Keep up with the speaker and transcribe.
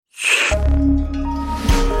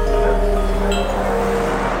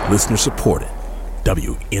Listener supported.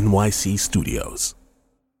 WNYC Studios.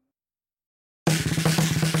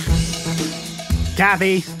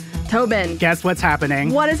 Kathy, Tobin. guess what's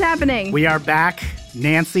happening? What is happening? We are back.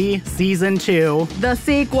 Nancy, Season 2. The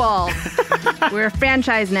sequel. We're a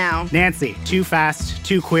franchise now. Nancy, Too Fast,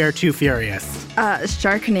 Too Queer, Too Furious.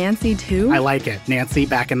 Shark Nancy 2? I like it. Nancy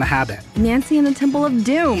back in the habit. Nancy in the Temple of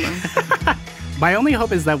Doom. My only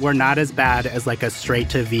hope is that we're not as bad as like a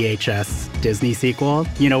straight-to-VHS Disney sequel,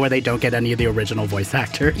 you know, where they don't get any of the original voice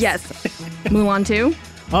actors. Yes. Mulan 2?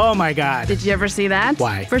 Oh, my God. Did you ever see that?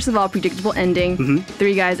 Why? First of all, predictable ending. Mm-hmm.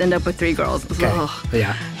 3 guys end up with 3 girls. Okay. Ugh.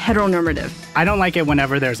 Yeah. Heteronormative. I don't like it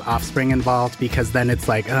whenever there's offspring involved because then it's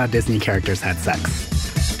like, Disney characters had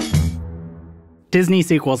sex. Disney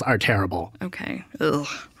sequels are terrible. Okay. Ugh.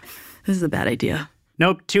 This is a bad idea.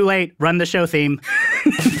 Nope, too late. Run the show theme.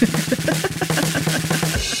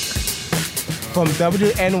 From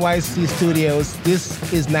WNYC Studios,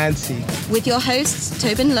 this is Nancy. With your hosts,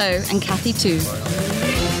 Tobin Lowe and Kathy Tu.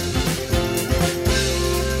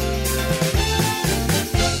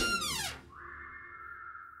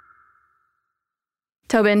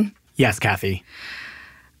 Tobin, Yes, Kathy.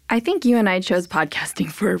 I think you and I chose podcasting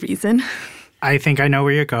for a reason. I think I know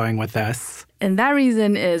where you're going with this. And that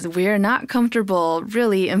reason is we're not comfortable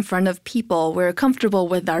really in front of people. We're comfortable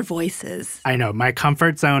with our voices. I know. My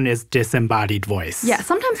comfort zone is disembodied voice. Yeah,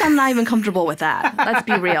 sometimes I'm not even comfortable with that. Let's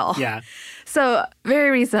be real. Yeah. So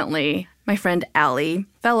very recently, my friend Allie,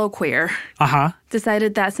 fellow queer,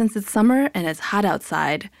 decided that since it's summer and it's hot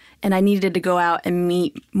outside and I needed to go out and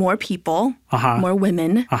meet more people, more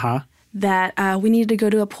women, that we needed to go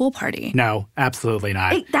to a pool party. No, absolutely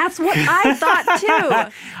not. Hey, that's what I thought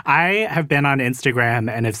too. I have been on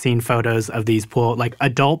Instagram and have seen photos of these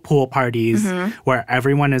adult pool parties where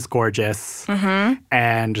everyone is gorgeous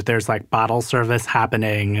and there's like bottle service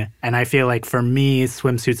happening. And I feel like for me,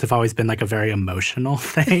 swimsuits have always been like a very emotional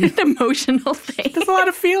thing. An emotional thing. There's a lot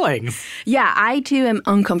of feelings. Yeah, I too am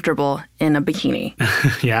uncomfortable in a bikini.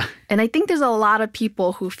 Yeah. And I think there's a lot of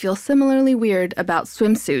people who feel similarly weird about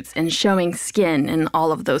swimsuits and showing skin and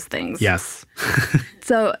all of those things. Yes.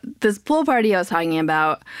 So this pool party I was talking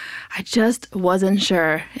about, I just wasn't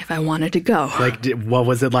sure if I wanted to go. What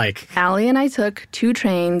was it like? Allie and I took 2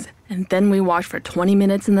 trains, and then we walked for 20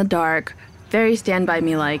 minutes in the dark, very Stand By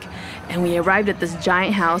Me-like, and we arrived at this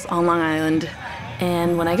giant house on Long Island.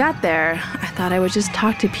 And when I got there, I thought I would just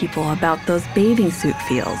talk to people about those bathing suit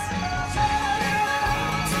feels.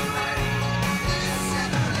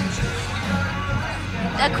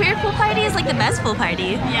 A queer pool party is like the best pool party.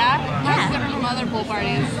 Yeah? How is it different from other pool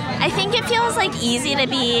parties? I think it feels like easy to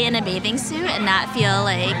be in a bathing suit and not feel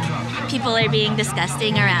like people are being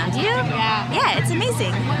disgusting around you. Yeah. Yeah, it's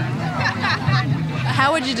amazing.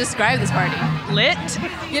 How would you describe this party? Lit.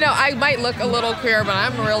 You know, I might look a little queer, but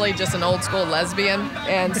I'm really just an old school lesbian.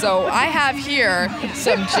 And so I have here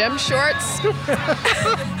some gym shorts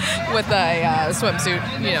with a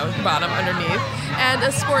swimsuit, bottom underneath, and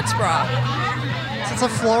a sports bra. It's a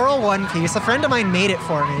floral one piece. A friend of mine made it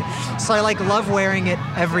for me, so I love wearing it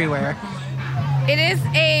everywhere. It is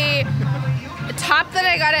a top that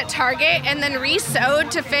I got at Target and then re-sewed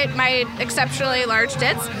to fit my exceptionally large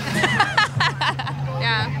tits.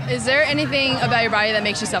 Yeah. Is there anything about your body that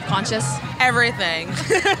makes you self-conscious? Everything.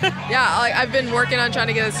 Yeah, I've been working on trying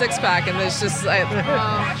to get a six-pack, and there's just...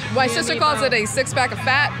 my sister calls it a six-pack of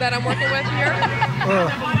fat that I'm working with here.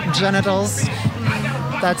 Oh, genitals.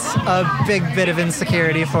 That's a big bit of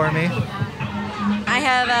insecurity for me. I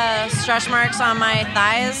have stretch marks on my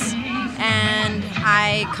thighs, and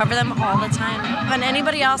I cover them all the time. On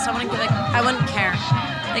anybody else, I wouldn't care.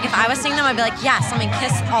 Like, if I was seeing them, I'd be like, yes, let me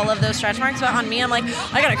kiss all of those stretch marks. But on me, I'm like,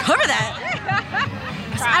 I gotta cover that.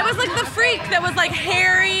 I was like the freak that was like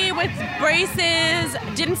hairy with braces,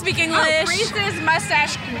 didn't speak English. Oh, braces,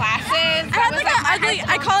 mustache, glasses. I had like an ugly,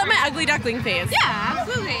 I call it my ugly duckling face. Yeah,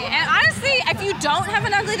 absolutely. And honestly, if you don't have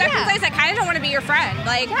an ugly duckling face, I kind of don't want to be your friend.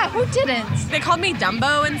 Like, yeah, who didn't? They called me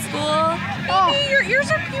Dumbo in school. Baby, your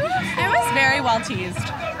ears are beautiful. I was very well teased.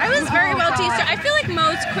 I was very well teased. So I feel like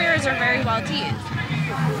most queers are very well teased.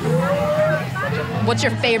 What's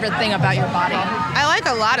your favorite thing about your body? I like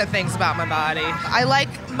a lot of things about my body. I like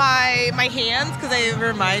my hands because they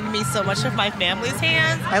remind me so much of my family's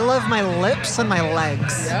hands. I love my lips and my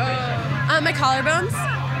legs. My collarbones.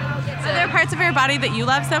 Are there parts of your body that you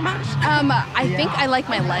love so much? I think I like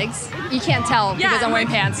my legs. You can't tell because I'm wearing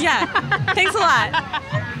pants. Yeah. Thanks a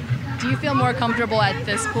lot. Do you feel more comfortable at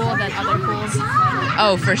this pool than other pools?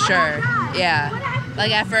 Oh, for sure. Yeah.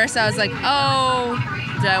 Like at first I was like, oh,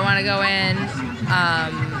 do I want to go in?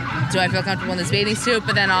 do I feel comfortable in this bathing suit?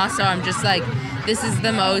 But then also I'm just like, this is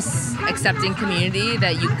the most accepting community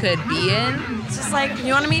that you could be in. It's just like,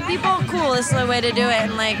 you want to meet people? Cool, this is the way to do it.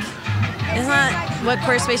 And like, isn't that what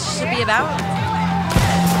queer space should be about?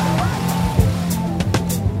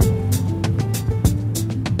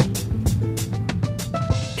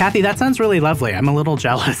 Kathy, that sounds really lovely. I'm a little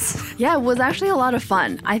jealous. Yeah, it was actually a lot of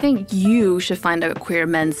fun. I think you should find a queer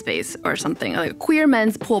men's space or something, like a queer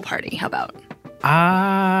men's pool party. How about?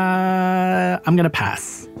 I'm going to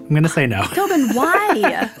pass. I'm going to say no. Tobin,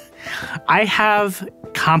 why? I have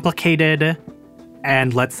complicated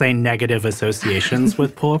and, let's say, negative associations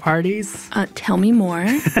with pool parties. Tell me more.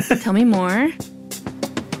 Tell me more.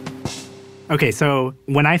 Okay, so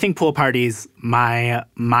when I think pool parties, my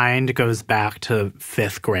mind goes back to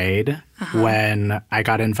 5th grade when I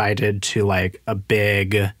got invited to like a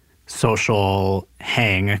big social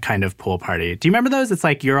hang kind of pool party. Do you remember those? It's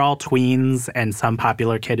like you're all tweens and some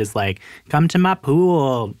popular kid is like, come to my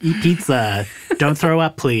pool, eat pizza, don't throw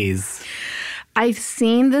up, please. I've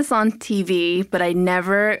seen this on TV, but I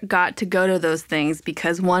never got to go to those things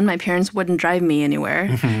because 1, my parents wouldn't drive me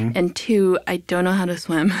anywhere, and 2, I don't know how to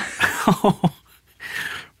swim.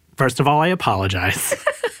 First of all, I apologize.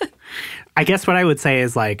 I guess what I would say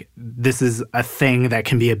is like, this is a thing that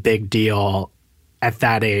can be a big deal at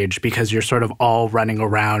that age because you're sort of all running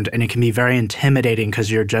around and it can be very intimidating because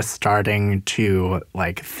you're just starting to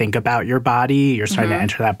like think about your body. You're starting to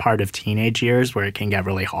enter that part of teenage years where it can get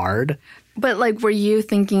really hard. But like, were you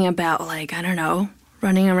thinking about like, I don't know,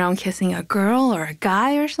 running around kissing a girl or a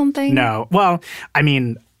guy or something? No. Well, I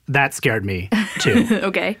mean, that scared me too.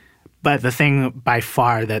 Okay. But the thing by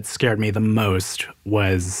far that scared me the most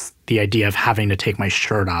was the idea of having to take my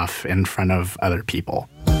shirt off in front of other people.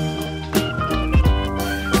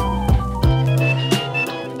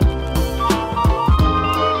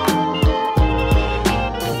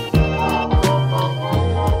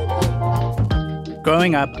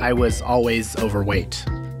 Growing up, I was always overweight.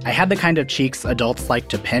 I had the kind of cheeks adults like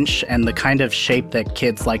to pinch and the kind of shape that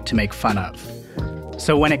kids like to make fun of.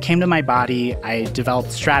 So when it came to my body, I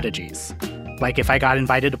developed strategies. Like if I got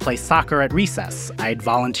invited to play soccer at recess, I'd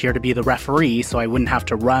volunteer to be the referee so I wouldn't have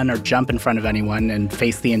to run or jump in front of anyone and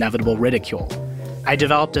face the inevitable ridicule. I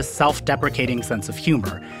developed a self-deprecating sense of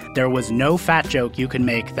humor. There was no fat joke you could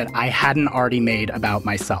make that I hadn't already made about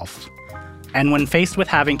myself. And when faced with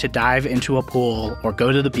having to dive into a pool or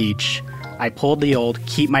go to the beach, I pulled the old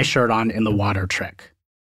keep my shirt on in the water trick.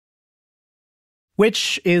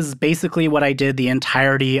 Which is basically what I did the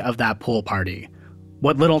entirety of that pool party.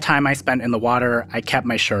 What little time I spent in the water, I kept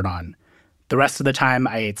my shirt on. The rest of the time,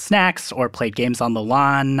 I ate snacks or played games on the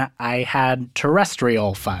lawn. I had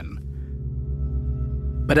terrestrial fun.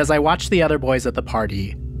 But as I watched the other boys at the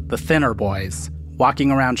party, the thinner boys,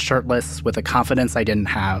 walking around shirtless with a confidence I didn't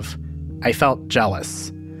have, I felt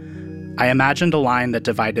jealous. I imagined a line that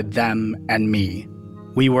divided them and me.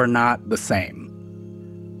 We were not the same.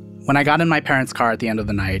 When I got in my parents' car at the end of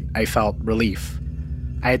the night, I felt relief.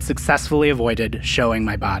 I had successfully avoided showing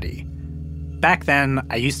my body. Back then,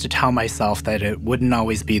 I used to tell myself that it wouldn't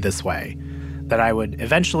always be this way, that I would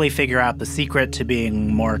eventually figure out the secret to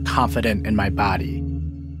being more confident in my body.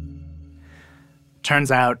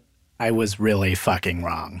 Turns out, I was really fucking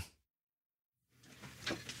wrong.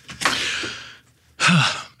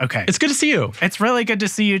 Okay. It's good to see you. It's really good to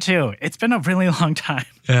see you, too. It's been a really long time.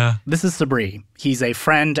 Yeah. This is Sabri. He's a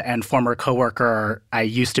friend and former coworker. I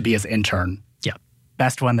used to be his intern. Yeah.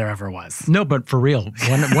 Best one there ever was. No, but for real.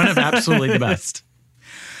 One of absolutely the best.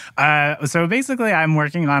 So basically, I'm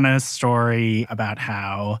working on a story about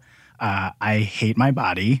how I hate my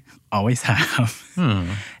body, always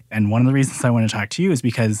have. And one of the reasons I want to talk to you is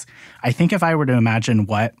because I think if I were to imagine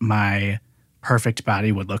what my perfect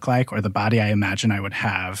body would look like, or the body I imagine I would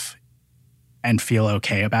have and feel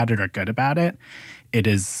okay about it or good about it, it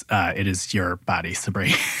is your body,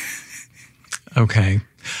 Sabri. Okay.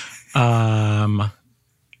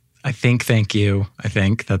 I think, thank you. I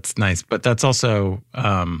think that's nice, but that's also,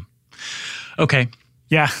 okay.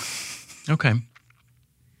 Yeah. Okay.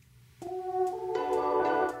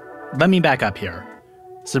 Let me back up here.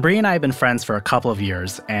 Sabri and I have been friends for a couple of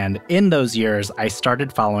years, and in those years, I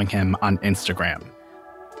started following him on Instagram.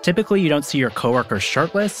 Typically, you don't see your coworkers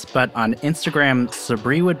shirtless, but on Instagram,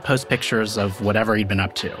 Sabri would post pictures of whatever he'd been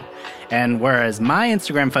up to. And whereas my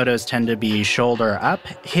Instagram photos tend to be shoulder up,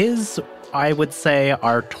 his, I would say,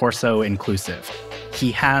 are torso inclusive.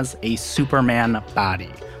 He has a Superman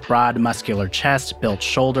body. Broad, muscular chest, built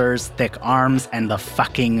shoulders, thick arms, and the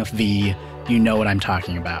fucking V. You know what I'm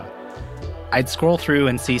talking about. I'd scroll through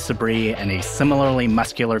and see Sabri and a similarly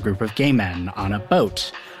muscular group of gay men on a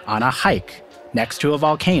boat, on a hike, next to a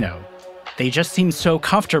volcano, They just seemed so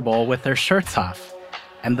comfortable with their shirts off.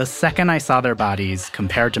 And the second I saw their bodies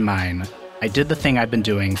compared to mine, I did the thing I've been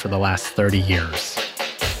doing for the last 30 years.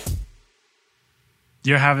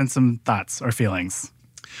 You're having some thoughts or feelings?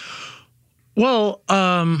 Well,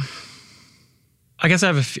 I guess I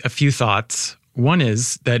have a few thoughts. One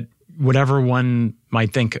is that whatever one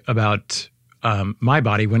might think about my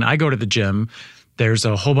body, when I go to the gym, there's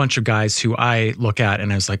a whole bunch of guys who I look at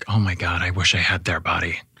and I was like, oh my God, I wish I had their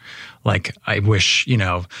body. Like, I wish,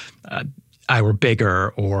 I were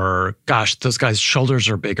bigger, or gosh, those guys' shoulders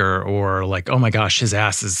are bigger, or like, oh my gosh, his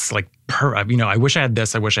ass is like, I wish I had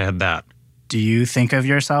this, I wish I had that. Do you think of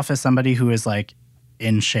yourself as somebody who is like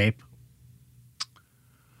in shape?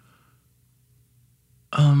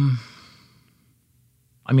 I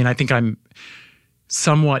think I'm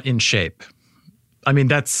somewhat in shape.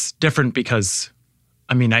 That's different because,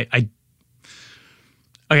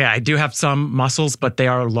 I do have some muscles, but they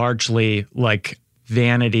are largely like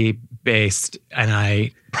vanity based, and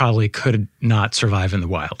I probably could not survive in the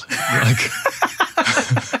wild.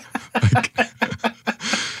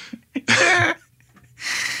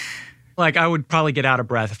 Like I would probably get out of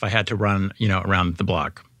breath if I had to run, around the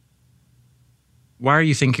block. Why are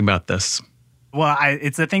you thinking about this? Well,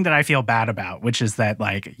 it's the thing that I feel bad about, which is that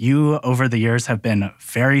like you over the years have been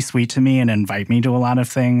very sweet to me and invite me to a lot of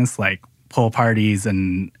things like pool parties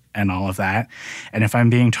and all of that. And if I'm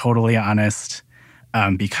being totally honest,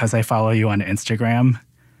 because I follow you on Instagram,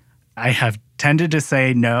 I have tended to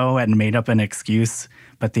say no and made up an excuse.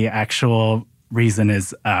 But the actual reason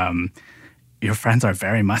is your friends are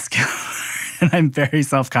very muscular and I'm very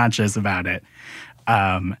self-conscious about it.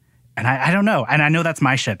 And I don't know. And I know that's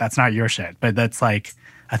my shit. That's not your shit. But that's like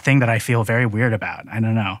a thing that I feel very weird about. I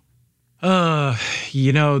don't know.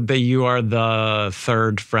 That you are the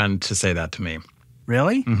third friend to say that to me.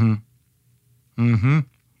 Really? Mm-hmm. Mm-hmm.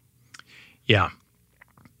 Yeah.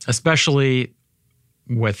 Especially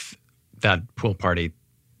with that pool party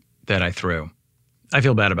that I threw. I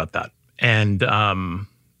feel bad about that. And a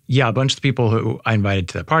bunch of the people who I invited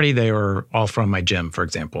to that party, they were all from my gym, for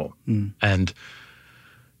example. Mm. And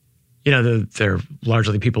they're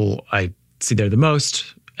largely people I see there the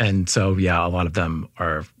most. And so, a lot of them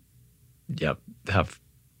are, have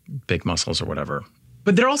big muscles or whatever.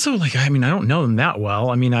 But they're also like, I don't know them that well.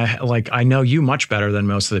 I know you much better than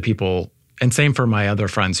most of the people. And same for my other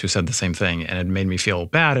friends who said the same thing. And it made me feel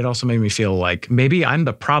bad. It also made me feel like maybe I'm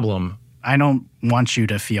the problem. I don't want you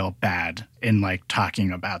to feel bad in like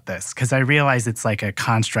talking about this, because I realize it's like a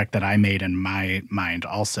construct that I made in my mind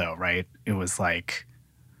also, right? It was like,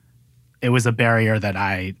 it was a barrier that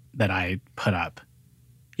I put up.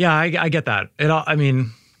 Yeah, I get that.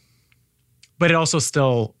 But it also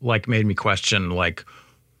still like made me question like,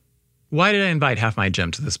 why did I invite half my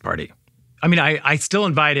gym to this party? I still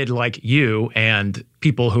invited like you and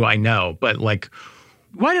people who I know, but like,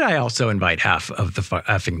 why did I also invite half of the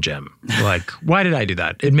effing gym? Like, why did I do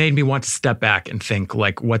that? It made me want to step back and think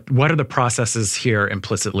like, what are the processes here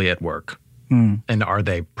implicitly at work? Mm. And are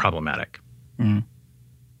they problematic? Mm.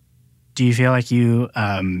 Do you feel like you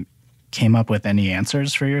came up with any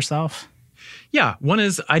answers for yourself? Yeah. One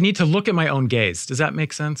is I need to look at my own gaze. Does that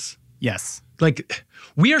make sense? Yes. Like,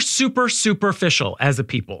 we are super superficial as a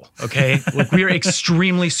people, okay? Like, we are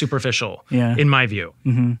extremely superficial, in my view.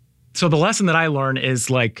 Mm-hmm. So the lesson that I learn is,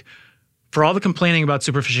 like, for all the complaining about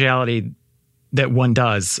superficiality that one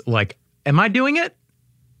does, like, am I doing it?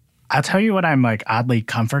 I'll tell you what I'm, like, oddly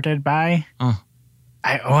comforted by.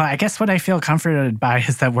 I guess what I feel comforted by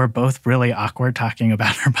is that we're both really awkward talking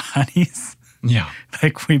about our bodies. Yeah.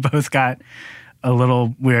 Like, we both got a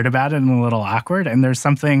little weird about it and a little awkward. And there's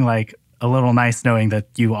something, like, a little nice knowing that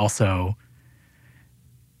you also...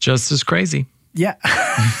 just as crazy. Yeah.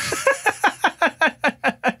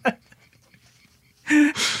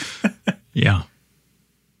 Yeah.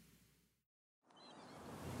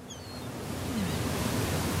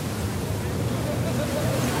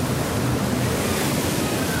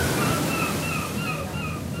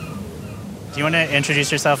 Do you want to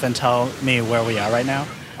introduce yourself and tell me where we are right now?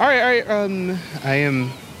 All right. I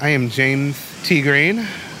am James T. Green.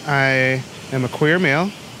 I am a queer male,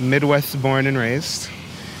 Midwest born and raised.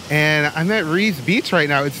 And I'm at Rees Beach right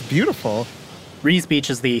now. It's beautiful. Rees Beach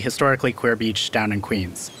is the historically queer beach down in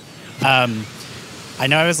Queens. I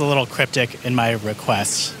know I was a little cryptic in my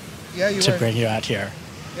request to bring you out here.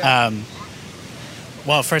 Yeah.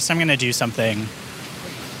 Well, first I'm going to do something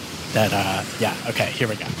that, okay, here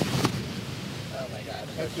we go. Oh my God.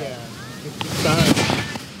 Heck yeah. It's the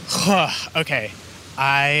sun. Okay.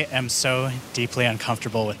 I am so deeply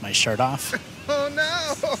uncomfortable with my shirt off. Oh no!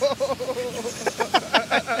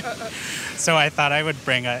 So I thought I would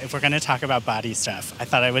bring if we're going to talk about body stuff, I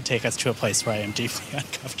thought I would take us to a place where I am deeply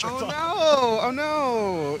uncomfortable. Oh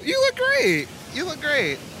no. You look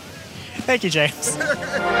great. Thank you, James.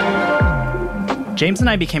 James and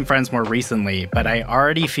I became friends more recently, but I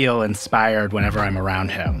already feel inspired whenever I'm around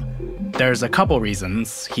him. There's a couple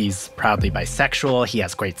reasons. He's proudly bisexual, he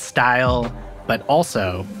has great style, but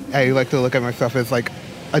also... I like to look at myself as like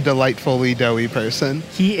a delightfully doughy person.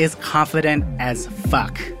 He is confident as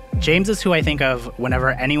fuck. James is who I think of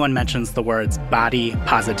whenever anyone mentions the words body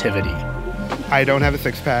positivity. I don't have a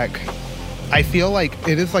six-pack. I feel like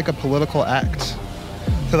it is like a political act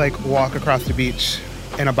to like walk across the beach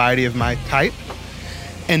in a body of my type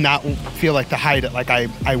and not feel like to hide it. Like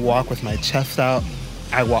I walk with my chest out.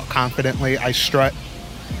 I walk confidently. I strut.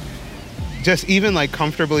 Just even like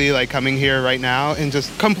comfortably like coming here right now and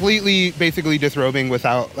just completely basically disrobing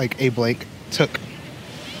without like a blink took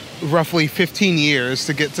roughly 15 years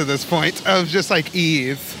to get to this point of just like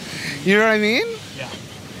ease. You know what I mean? Yeah.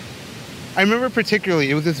 I remember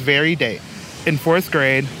particularly, it was this very day in 4th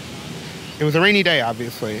grade. It was a rainy day,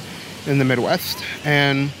 obviously, in the Midwest,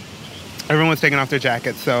 and everyone was taking off their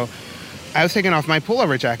jackets. So I was taking off my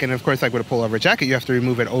pullover jacket, and of course, like with a pullover jacket, you have to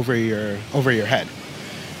remove it over your head.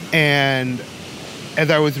 And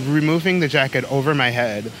as I was removing the jacket over my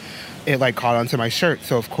head, it like caught onto my shirt.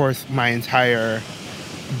 So of course, my entire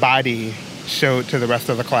body showed to the rest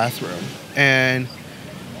of the classroom. And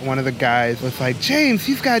one of the guys was like, "James,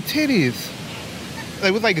 he's got titties."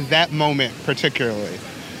 It was like that moment particularly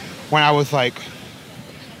when I was like,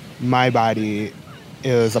 my body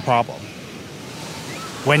is a problem.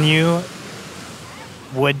 When you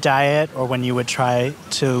would diet or when you would try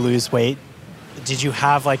to lose weight, did you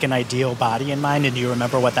have like an ideal body in mind? And do you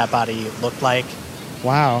remember what that body looked like?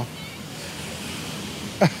 Wow.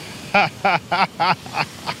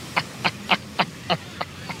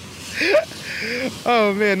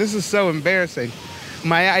 Oh man, this is so embarrassing.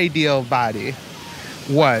 My ideal body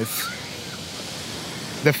was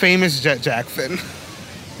the famous Jet Jackson.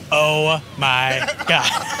 Oh my God.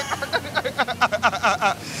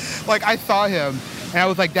 Like I saw him and I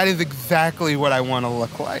was like, that is exactly what I want to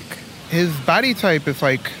look like. His body type is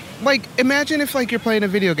like imagine if like you're playing a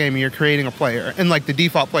video game and you're creating a player and like the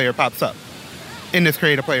default player pops up in this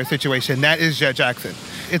create a player situation. That is Jet Jackson.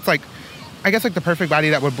 It's like, I guess like the perfect body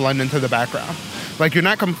that would blend into the background. Like you're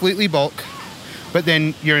not completely bulk, but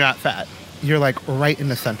then you're not fat. You're like right in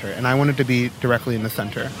the center, and I wanted to be directly in the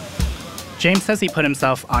center. James says he put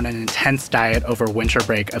himself on an intense diet over winter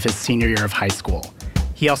break of his senior year of high school.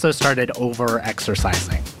 He also started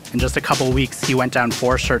over-exercising. In just a couple weeks, he went down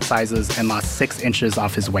 4 shirt sizes and lost 6 inches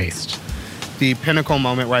off his waist. The pinnacle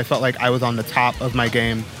moment where I felt like I was on the top of my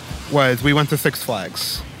game was we went to Six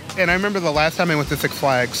Flags. And I remember the last time I went to Six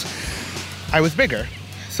Flags, I was bigger.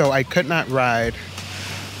 So I could not ride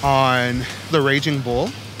on the Raging Bull.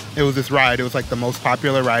 It was this ride. It was like the most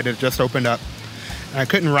popular ride. It just opened up. And I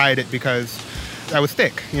couldn't ride it because I was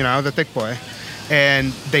thick, you know, I was a thick boy.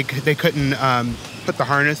 And they couldn't put the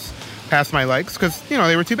harness past my legs because, you know,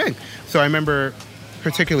 they were too big. So I remember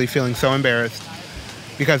particularly feeling so embarrassed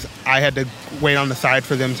because I had to wait on the side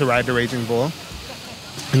for them to ride the Raging Bull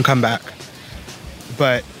and come back.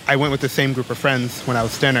 But I went with the same group of friends when I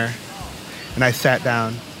was thinner, and I sat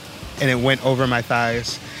down, and it went over my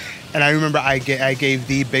thighs. And I remember I gave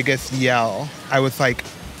the biggest yell. I was like,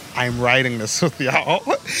 I'm riding this with y'all.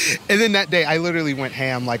 And then that day, I literally went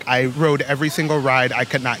ham. Like, I rode every single ride I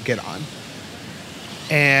could not get on.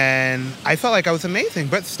 And I felt like I was amazing.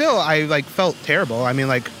 But still, I, like, felt terrible. I mean,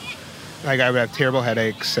 like I would have terrible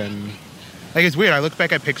headaches. And, like, it's weird. I look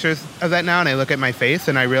back at pictures of that now, and I look at my face,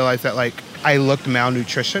 and I realize that, like, I looked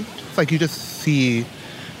malnutrition. It's like you just see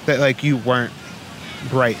that, like, you weren't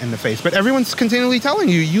bright in the face. But everyone's continually telling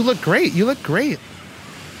you, you look great. You look great.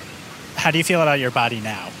 How do you feel about your body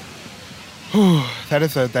now? That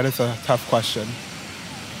is a tough question.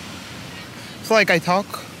 So, like, I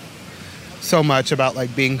talk so much about,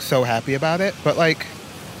 like, being so happy about it. But, like,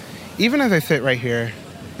 even as I sit right here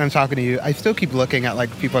and I'm talking to you, I still keep looking at, like,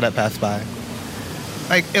 people that pass by.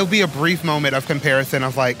 Like, it'll be a brief moment of comparison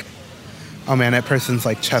of, like, oh, man, that person's,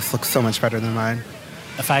 like, chest looks so much better than mine.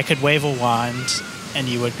 If I could wave a wand and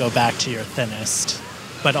you would go back to your thinnest,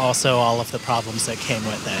 but also all of the problems that came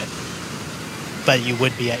with it, but you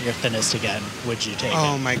would be at your thinnest again, would you take it?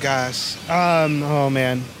 Oh, my gosh. Oh,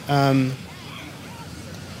 man.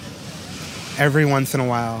 Every once in a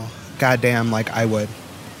while, goddamn, like, I would.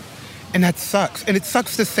 And that sucks. And it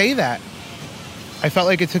sucks to say that. I felt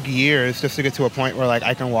like it took years just to get to a point where, like,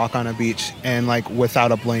 I can walk on a beach and, like,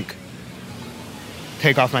 without a blink,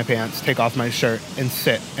 take off my pants, take off my shirt, and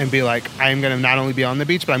sit and be like, I'm going to not only be on the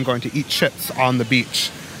beach, but I'm going to eat chips on the beach.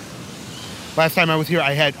 Last time I was here,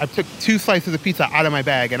 I took 2 slices of pizza out of my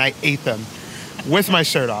bag and I ate them with my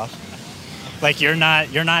shirt off. Like you're not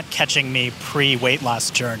catching me pre-weight loss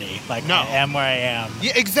journey. Like no. I am where I am.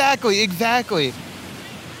 Yeah, exactly.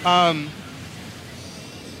 Why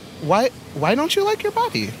don't you like your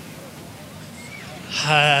body?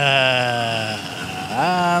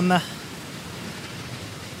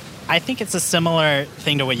 I think it's a similar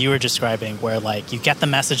thing to what you were describing, where like you get the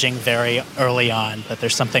messaging very early on that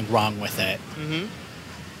there's something wrong with it. Mm-hmm.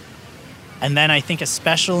 And then I think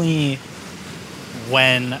especially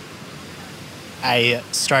when I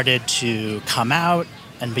started to come out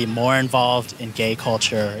and be more involved in gay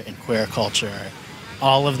culture and queer culture,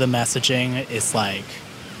 all of the messaging is like,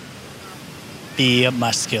 be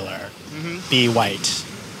muscular, be white,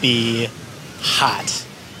 be hot.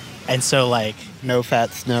 And so like... No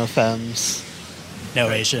fats, no femmes. No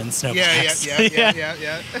Asians, no blacks.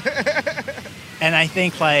 Yeah. And I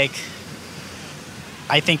think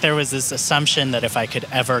there was this assumption that if I could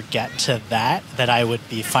ever get to that I would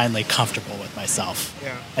be finally comfortable with myself.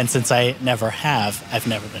 Yeah. And since I never have, I've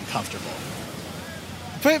never been comfortable.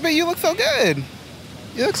 But you look so good.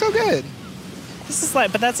 You look so good. This is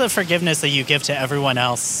but that's a forgiveness that you give to everyone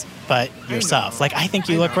else but yourself. I think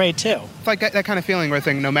you look great too. It's like that kind of feeling where it's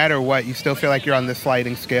like, no matter what, you still feel like you're on this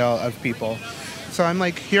sliding scale of people. So I'm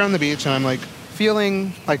like here on the beach and I'm like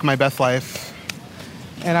feeling like my best life.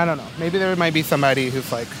 And I don't know, maybe there might be somebody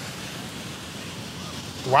who's like,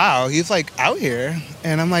 wow, he's like out here.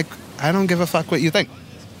 And I'm like, I don't give a fuck what you think.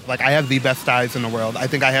 Like, I have the best thighs in the world. I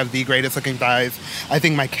think I have the greatest looking thighs. I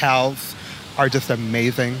think my calves are just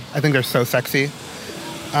amazing. I think they're so sexy.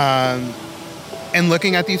 And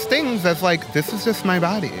looking at these things, that's like, this is just my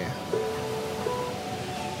body.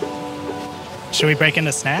 Should we break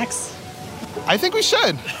into snacks? I think we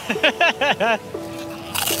should.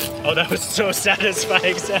 Oh, that was so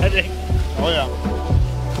satisfying sounding. Oh, yeah.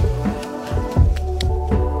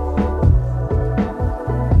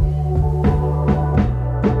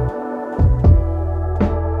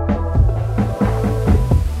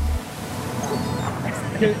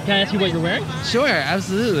 Can I ask you what you're wearing? Sure,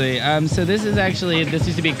 absolutely. So this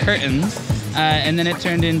used to be curtains, and then it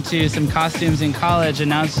turned into some costumes in college, and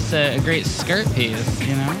now it's just a great skirt piece,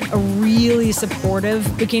 you know? A really supportive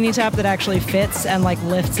bikini top that actually fits and like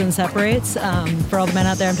lifts and separates. For all the men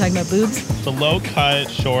out there, I'm talking about boobs. The low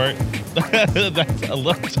cut, short, that's a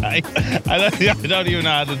little tight. I don't even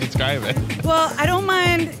know how to describe it. Well, I don't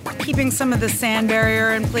mind keeping some of the sand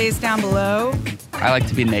barrier in place down below. I like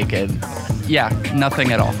to be naked. Yeah,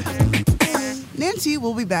 nothing at all. Nancy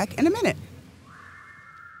will be back in a minute.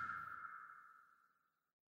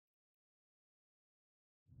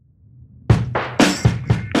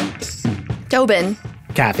 Tobin.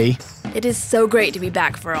 Kathy. It is so great to be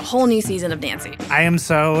back for a whole new season of Nancy. I am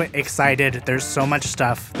so excited. There's so much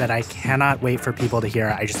stuff that I cannot wait for people to hear.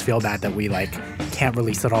 I just feel bad that we can't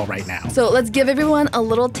release it all right now. So let's give everyone a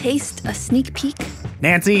little taste, a sneak peek.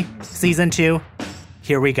 Nancy, season 2,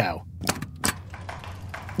 here we go.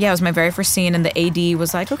 Yeah, it was my very first scene, and the AD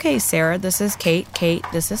was like, okay, Sarah, this is Kate. Kate,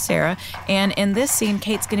 this is Sarah. And in this scene,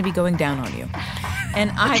 Kate's going to be going down on you. And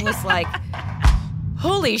I was like,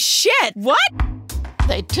 holy shit, what?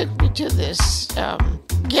 They took me to this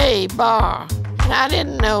gay bar, and I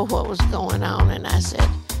didn't know what was going on. And I said,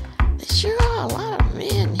 there sure are a lot of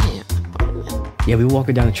men here. Yeah, we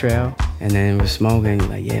walking down the trail, and then we're smoking.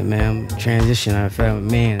 Like, yeah, man, I'm transition. I felt a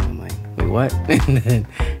man. I'm like, wait, what? And then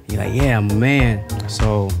you're like, yeah, I'm a man.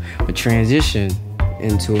 So I transition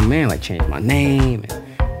into a man, like change my name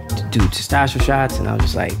and to do testosterone shots. And I was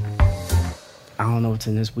just like, I don't know what's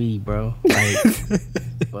in this weed, bro.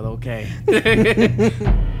 But okay.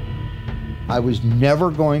 I was never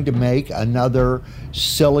going to make another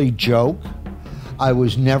silly joke. I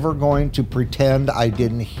was never going to pretend I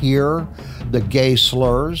didn't hear the gay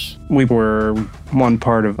slurs. We were one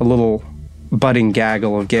part of a little budding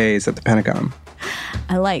gaggle of gays at the Pentagon.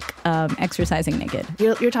 I like exercising naked.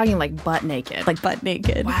 You're talking like butt naked. Like butt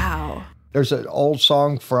naked. Wow. There's an old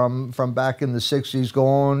song from back in the 60s,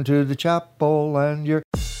 going to the chapel and you're...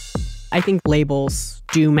 I think labels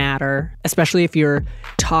do matter, especially if you're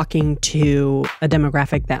talking to a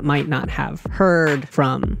demographic that might not have heard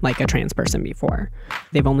from a trans person before.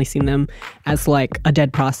 They've only seen them as a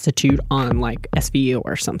dead prostitute on SVU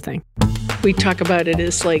or something. We talk about it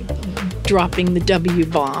as dropping the W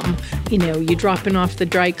bomb. You're dropping off the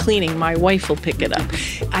dry cleaning. My wife will pick it up.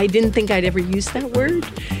 I didn't think I'd ever use that word.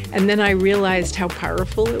 And then I realized how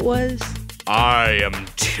powerful it was. I am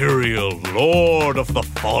Tyrael, Lord of the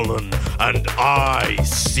Fallen, and I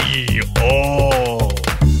see all.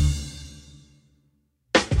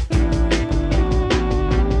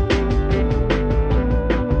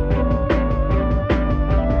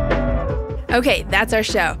 Okay, that's our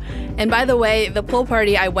show. And by the way, the pool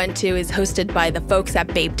party I went to is hosted by the folks at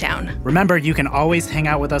Babetown. Remember, you can always hang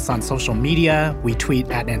out with us on social media. We tweet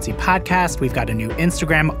at Nancy Podcast. We've got a new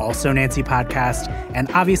Instagram, also Nancy Podcast. And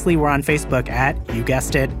obviously, we're on Facebook at, you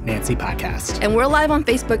guessed it, Nancy Podcast. And we're live on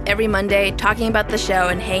Facebook every Monday, talking about the show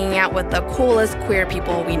and hanging out with the coolest queer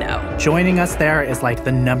people we know. Joining us there is like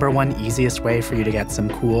the #1 easiest way for you to get some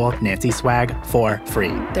cool Nancy swag for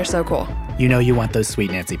free. They're so cool. You know you want those sweet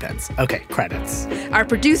Nancy pins. Okay, credits. Our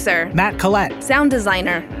producer, Matt Collette. Sound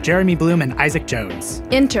designer, Jeremy Bloom and Isaac Jones.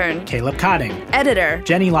 Intern, Caleb Cotting. Editor,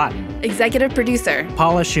 Jenny Lawton. Executive producer,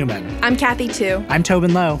 Paula Schumann. I'm Kathy Tu. I'm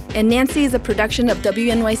Tobin Lowe. And Nancy is a production of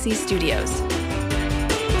WNYC Studios.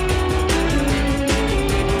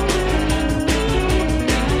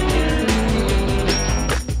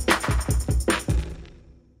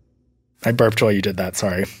 I burped while you did that,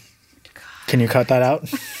 sorry. Can you cut that out?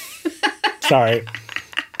 Sorry.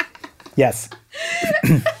 Yes.